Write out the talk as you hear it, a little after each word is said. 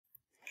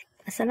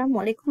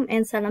Assalamualaikum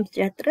and salam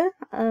sejahtera.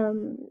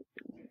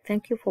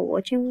 Thank you for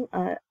watching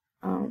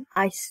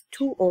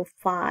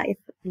AIS205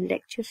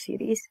 lecture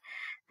series.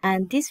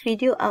 And this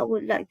video I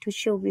would like to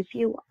share with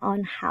you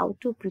on how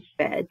to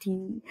prepare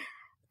the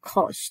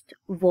cost,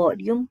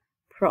 volume,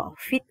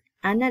 profit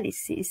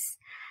analysis.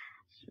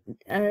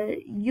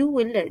 You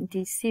will learn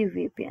the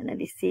CVP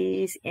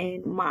analysis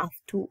in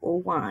Math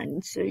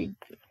 201, so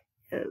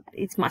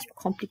it's much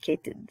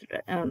complicated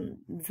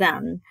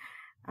than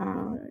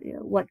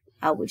what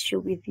I will show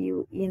with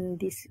you in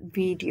this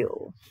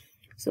video.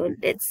 So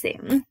let's say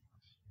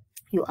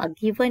you are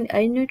given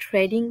a new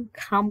trading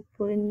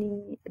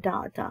company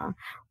data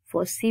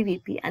for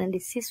CVP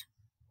analysis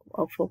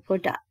for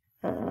product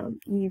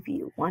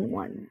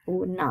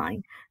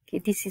EV1109. Okay,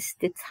 this is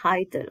the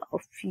title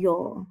of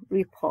your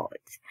report,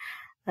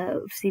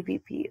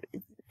 CVP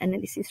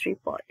analysis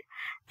report.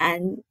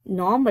 And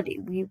normally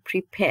we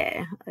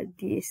prepare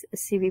this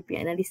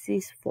CVP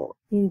analysis for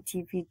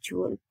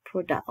individual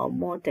product or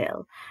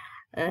model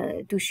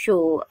to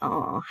show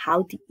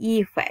how the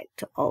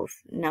effect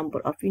of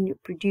number of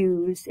unit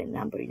produced and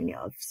number of unit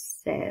of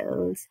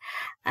sales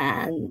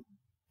and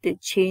the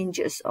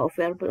changes of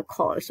variable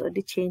cost or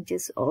the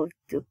changes of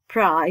the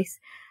price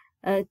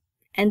and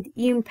the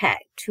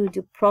impact to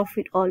the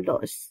profit or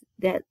loss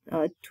that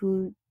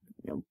to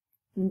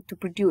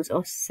produce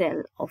or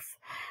sell of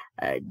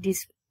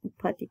this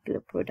particular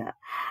product.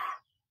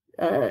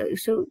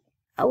 So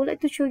I would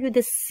like to show you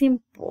the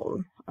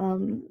simple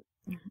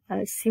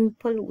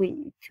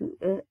way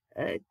to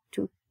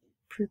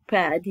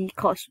prepare the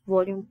cost,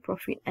 volume,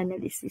 profit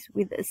analysis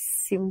with a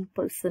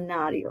simple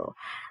scenario.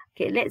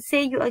 Okay, let's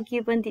say you are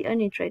given the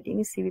earning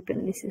trading CVP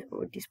analysis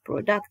for this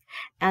product,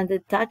 and the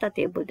data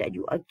table that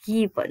you are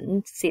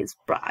given, sales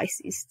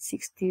price is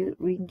 60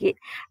 ringgit,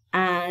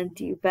 and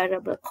the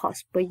variable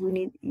cost per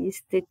unit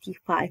is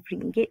 35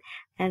 ringgit,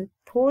 and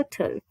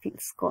total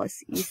fixed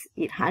cost is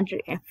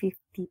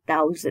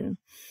 850,000.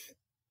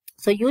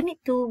 So you need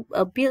to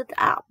build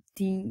up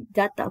the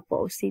data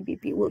for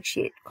CVP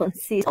worksheet.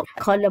 Consists of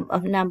column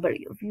of number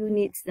of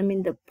units,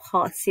 the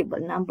possible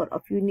number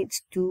of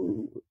units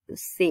to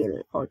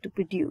sell or to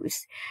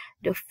produce.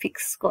 The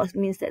fixed cost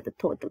means that the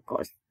total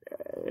cost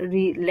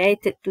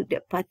related to the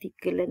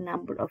particular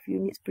number of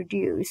units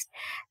produced,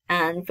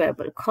 and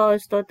variable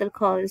cost, total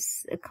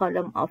cost, a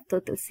column of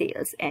total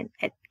sales, and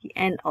at the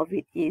end of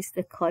it is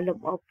the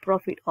column of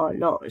profit or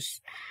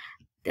loss.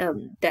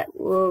 That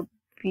will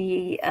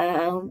be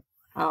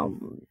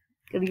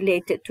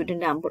related to the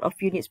number of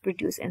units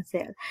produced and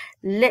sell.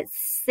 Let's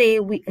say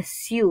we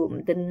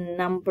assume the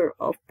number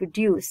of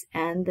produced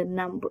and the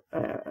number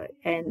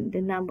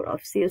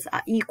of sales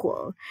are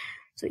equal,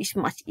 so it's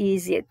much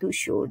easier to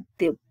show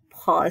the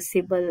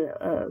possible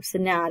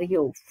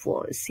scenario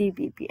for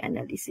CVP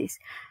analysis.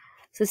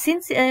 So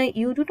since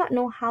you do not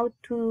know how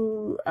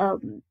to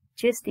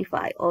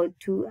justify or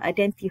to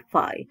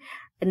identify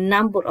a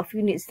number of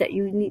units that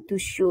you need to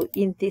show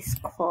in this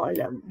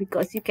column,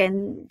 because you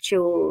can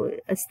show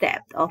a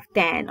step of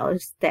 10 or a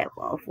step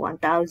of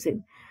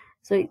 1000,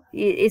 so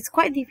it's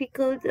quite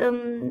difficult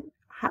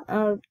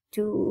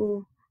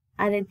to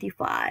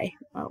identify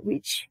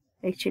which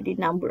actually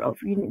number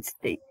of units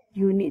that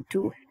you need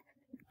to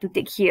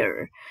take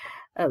here,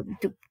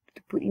 to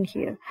put in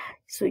here.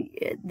 So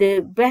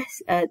the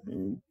best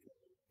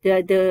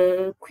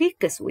the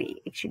quickest way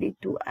actually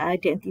to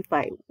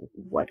identify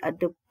what are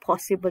the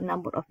possible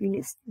number of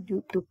units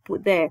to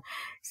put there.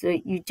 So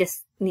you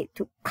just need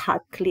to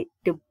calculate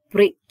the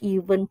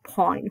break-even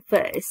point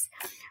first.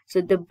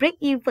 So the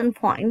break-even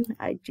point,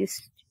 I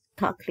just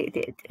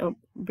calculated.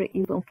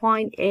 Break-even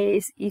point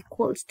is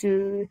equals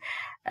to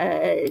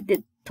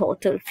the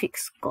total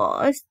fixed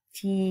cost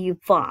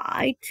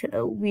divided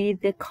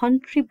with the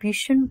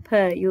contribution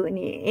per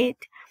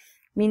unit,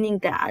 meaning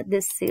that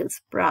the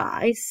sales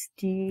price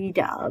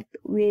deduct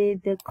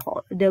with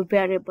the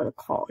variable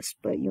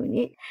cost per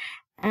unit,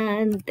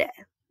 and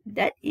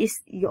that is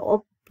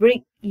your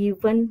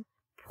break-even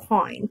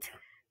point.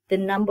 The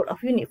number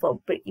of units for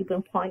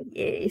break-even point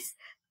is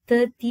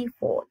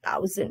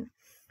 34,000.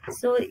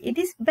 So it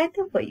is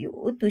better for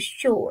you to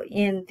show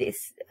in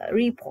this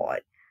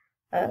report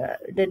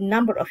the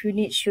number of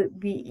units should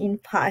be in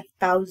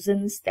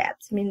 5,000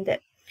 steps, meaning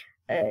that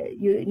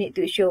you need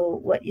to show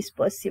what is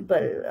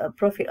possible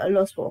profit or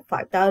loss for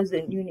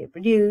 5,000 units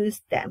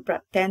produced,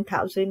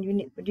 10,000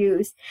 units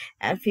produced,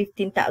 and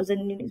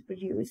 15,000 units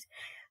produced.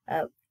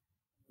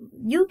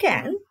 You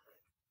can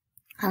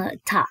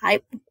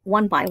type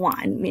one by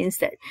one, means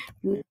that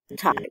you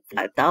type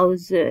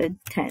 5,000,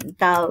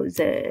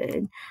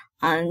 10,000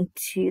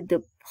 until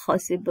the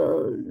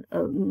possible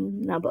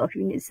number of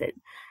units. That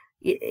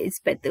it's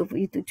better for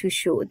you to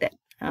show that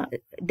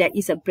that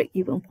is a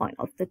break-even point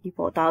of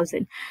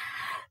 34,000.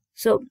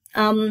 So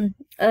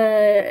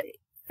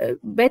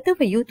better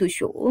for you to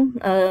show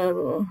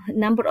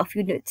number of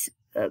units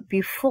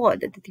before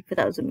the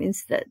 34,000,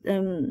 means that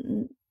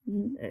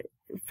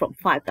from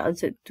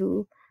 5,000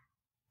 to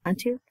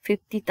until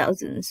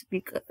 50,000,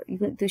 because you're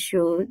going to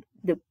show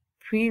the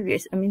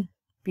previous,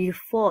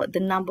 before the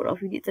number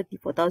of units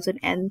 34,000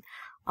 and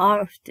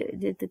after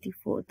the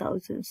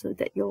 34,000, so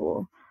that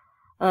your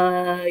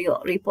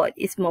report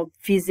is more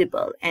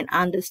visible and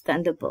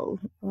understandable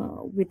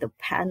with the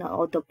panel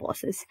or the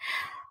bosses.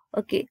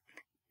 Okay,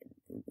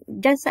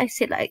 just I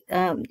said, like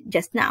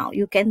just now,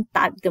 you can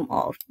type them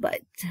off,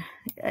 but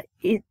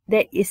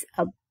there is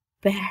a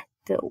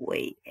better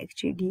way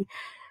actually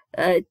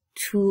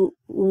to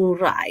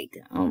write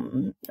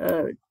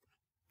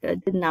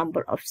the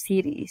number of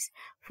series.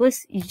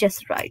 First, you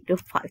just write the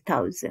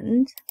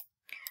 5,000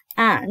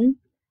 and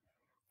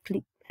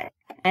click that,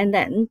 and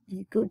then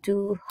you go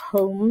to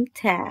Home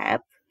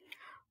tab,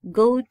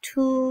 go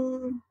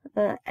to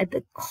at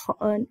the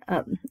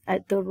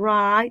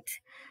right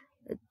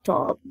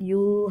top,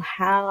 you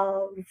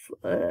have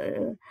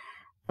a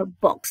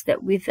box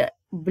that with a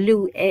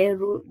blue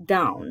arrow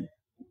down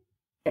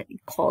that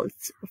it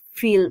calls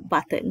Fill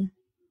button.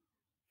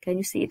 Can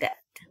you see that?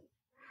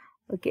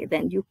 Okay,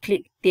 then you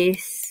click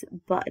this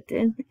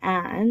button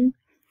and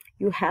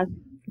you have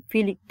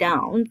fill it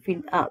down,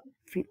 fill up,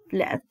 fill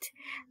left,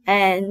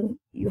 and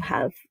you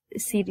have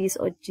series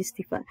or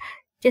justify.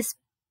 Just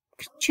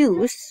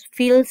choose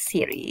fill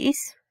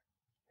series.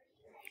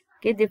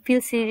 Okay, the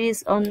fill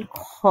series on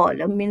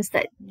column means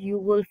that you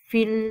will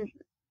fill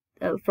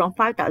from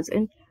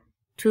 5,000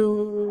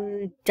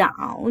 to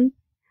down.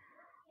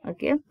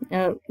 Okay,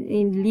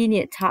 in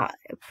linear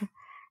type,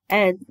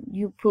 and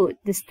you put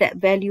the step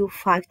value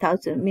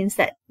 5,000, means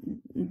that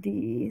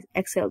the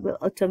Excel will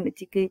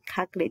automatically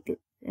calculate it.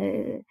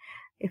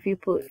 If you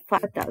put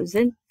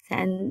 5,000,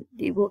 then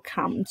it will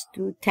come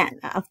to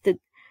 10. After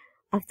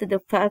the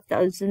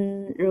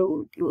 5,000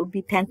 row, it will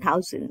be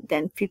 10,000,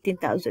 then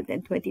 15,000,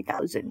 then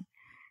 20,000.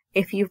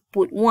 If you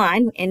put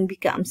 1, and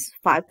becomes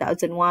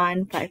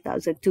 5,001,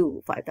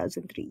 5,002,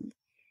 5,003.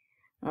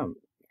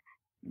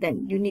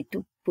 Then you need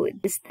to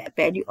put the step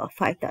value of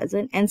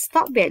 5,000 and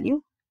stop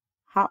value.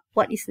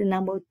 What is the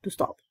number to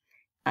stop?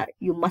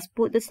 You must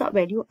put the stop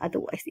value,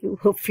 otherwise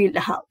it will fill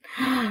out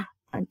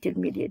until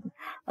million.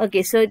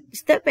 Okay, so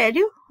step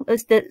value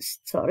is the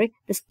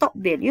stop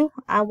value.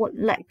 I would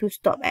like to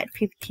stop at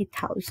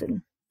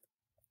 50,000.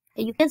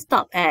 You can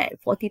stop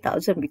at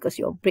 40,000 because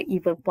your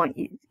break-even point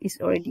is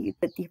already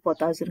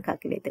 34,000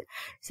 calculated.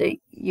 So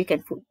you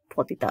can put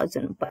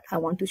 40,000, but I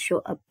want to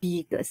show a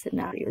bigger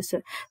scenario.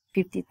 So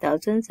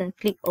 50,000 and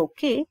click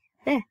OK.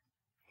 There.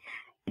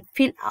 It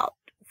fill out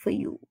for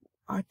you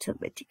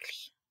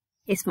automatically.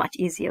 It's much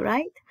easier,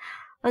 right?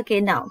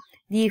 Okay, now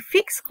the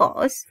fixed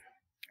cost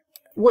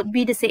would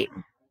be the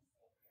same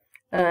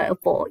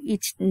for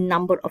each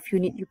number of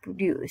unit you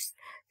produce.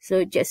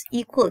 So just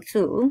equal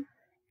to,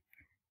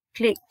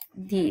 click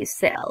the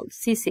cell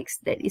C6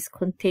 that is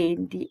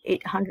contained the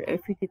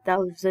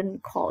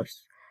 850,000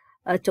 cost,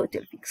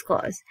 total fixed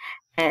cost,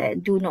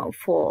 and do not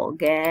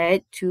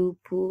forget to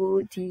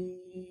put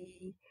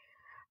the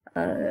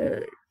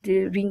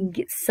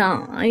ringgit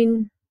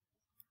sign,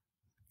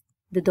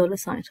 the dollar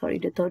sign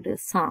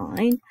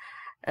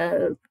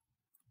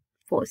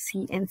for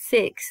C and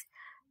 6,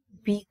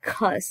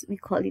 because we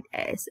call it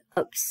as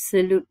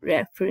absolute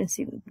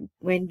referencing.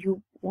 When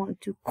you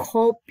want to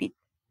copy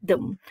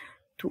them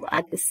to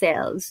other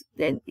cells,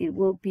 then it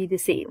will be the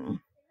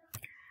same.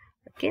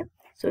 Okay,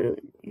 so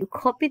you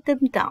copy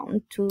them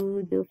down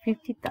to the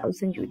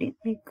 50,000 unit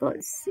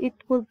because it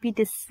will be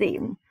the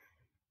same.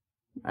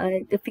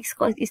 The fixed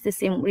cost is the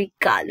same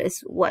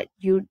regardless what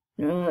you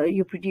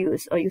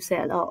produce or you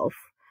sell off,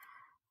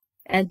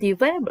 and the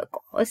variable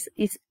cost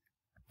is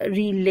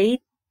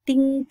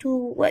relating to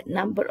what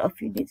number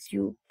of units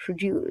you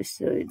produce.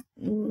 So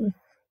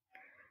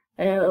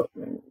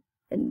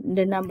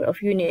the number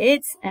of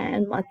units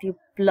and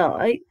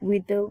multiply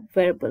with the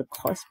variable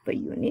cost per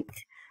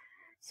unit.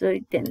 So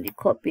then we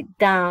copy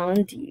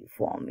down the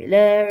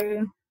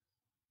formula.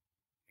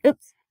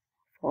 Oops,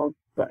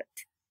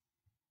 forgot.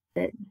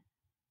 Then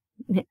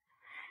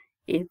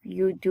if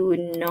you do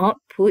not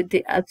put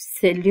the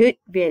absolute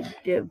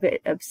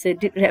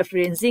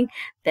referencing,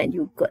 then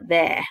you got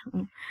there.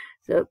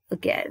 So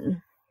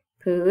again,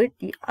 put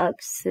the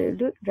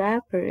absolute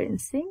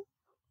referencing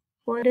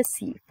for the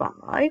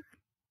C5.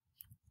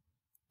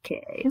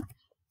 Okay,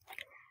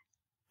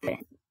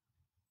 then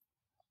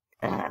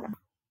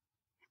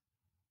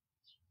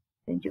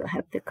you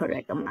have the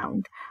correct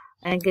amount.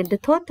 And again, the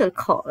total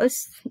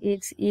cost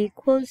is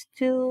equals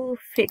to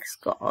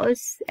fixed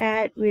cost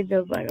add with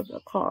the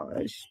variable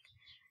cost.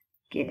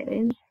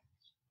 Again,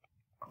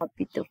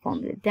 copy the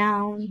formula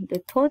down. The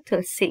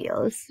total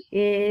sales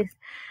is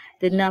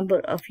the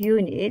number of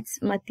units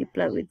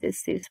multiplied with the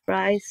sales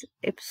price.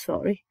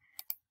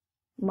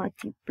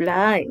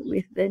 Multiply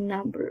with the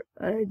number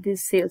the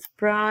sales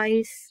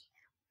price.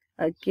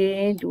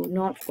 Again, do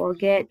not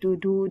forget to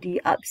do the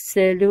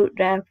absolute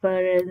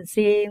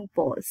referencing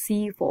for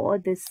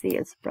C4, the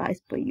sales price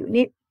per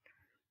unit.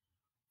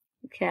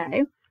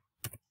 Okay,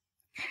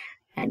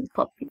 and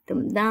copy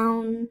them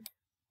down.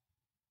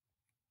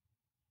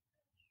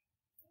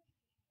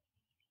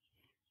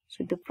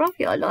 So the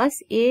profit or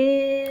loss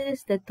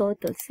is the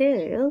total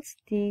sales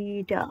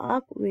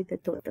deduct with the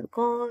total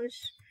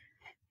cost.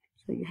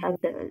 So you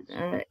have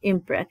the in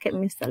bracket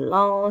means the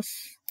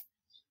loss.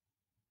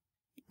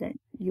 Then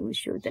you will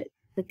show that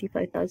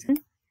 35,000.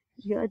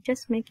 You are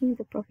just making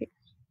the profit.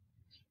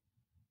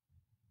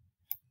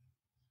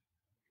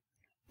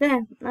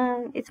 Then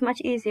it's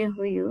much easier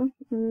for you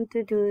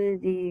to do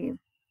the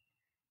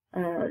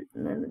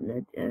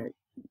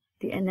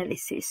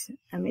analysis.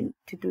 I mean,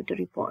 to do the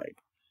report.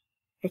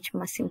 It's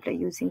much simpler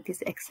using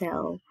this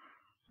Excel.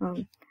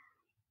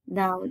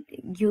 Now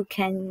you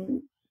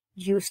can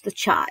use the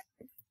chart.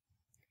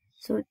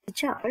 So the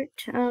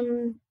chart,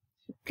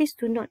 please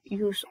do not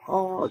use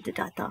all the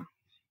data.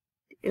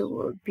 It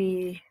will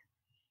be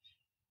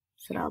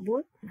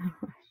serabut.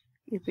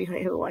 It will be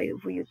haywire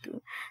for you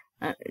to.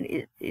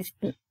 It's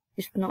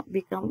not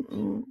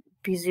become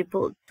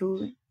visible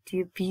to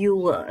the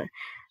viewer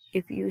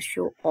if you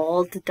show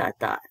all the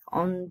data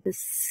on the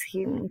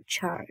same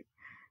chart.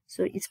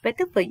 So it's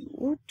better for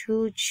you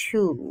to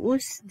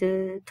choose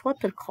the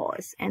total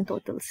cost and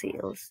total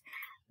sales,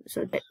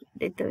 so that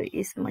data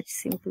is much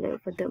simpler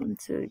for them.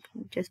 So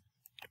just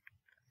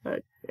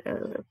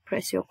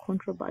press your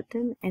control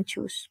button and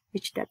choose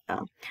which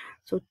data.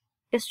 So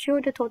just show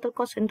the total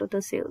cost and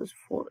total sales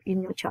for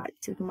in your chart.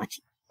 It's much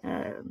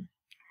a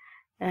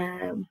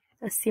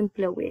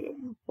simpler way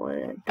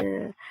for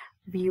the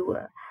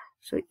viewer.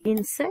 So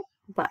insert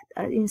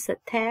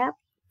tab,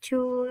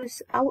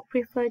 choose. I would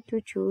prefer to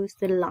choose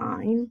the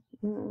line.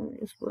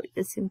 It's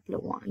the simpler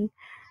one.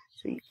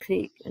 So you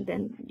click and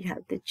then you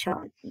have the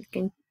chart. You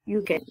can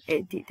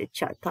edit the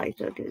chart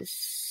title, the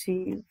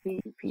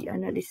CVP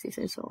analysis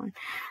and so on.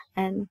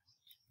 And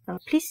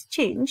please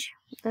change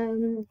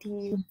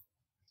the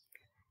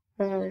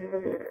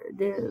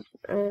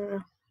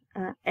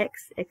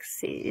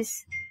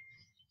x-axis.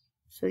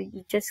 So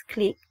you just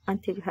click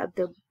until you have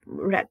the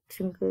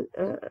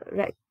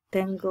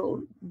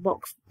rectangle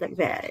box like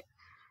that.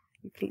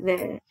 You click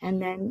there,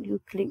 and then you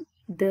click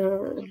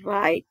the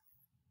right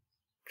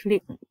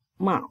click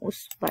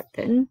mouse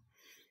button.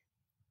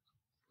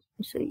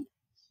 So you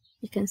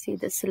can see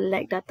the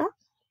select data.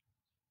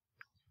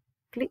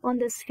 Click on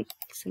the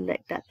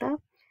select data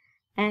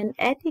and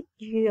edit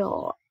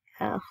your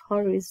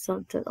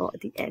horizontal or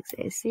the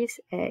x-axis.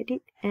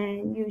 Edit,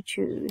 and you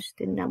choose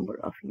the number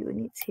of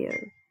units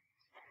here.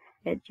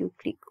 And you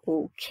click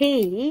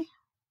OK.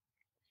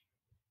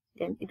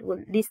 Then it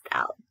will list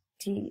out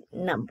the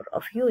number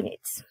of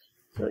units.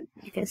 So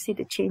you can see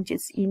the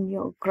changes in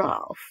your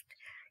graph,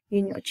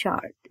 in your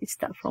chart. It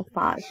starts from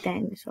 5,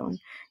 10, so on,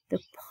 the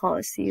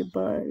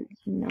possible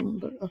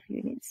number of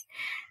units.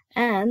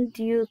 And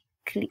you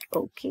click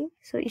OK.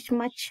 So it's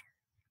much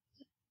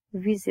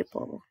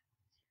visible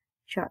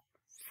chart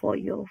for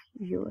your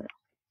viewer.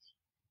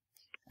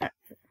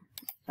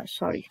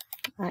 Sorry,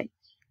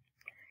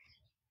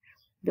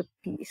 the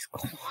P is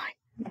gone.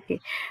 Okay,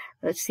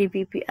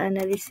 CVP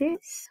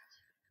analysis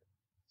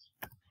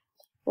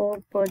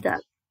for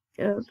product.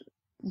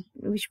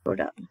 Which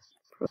product?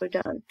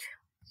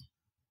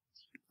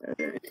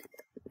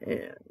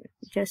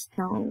 Just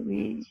now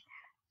we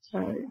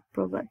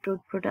product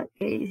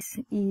is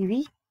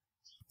EV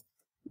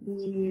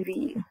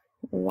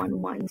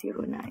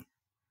 1109.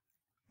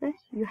 There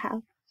you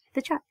have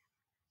the chart.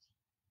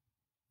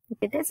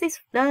 Okay,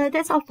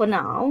 that's all for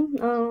now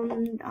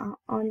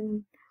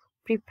on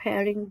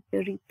preparing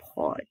the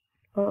report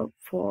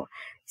for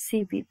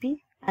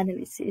CVP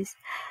analysis.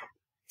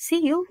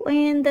 See you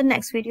in the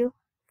next video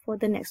for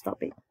the next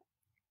topic.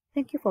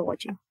 Thank you for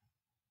watching.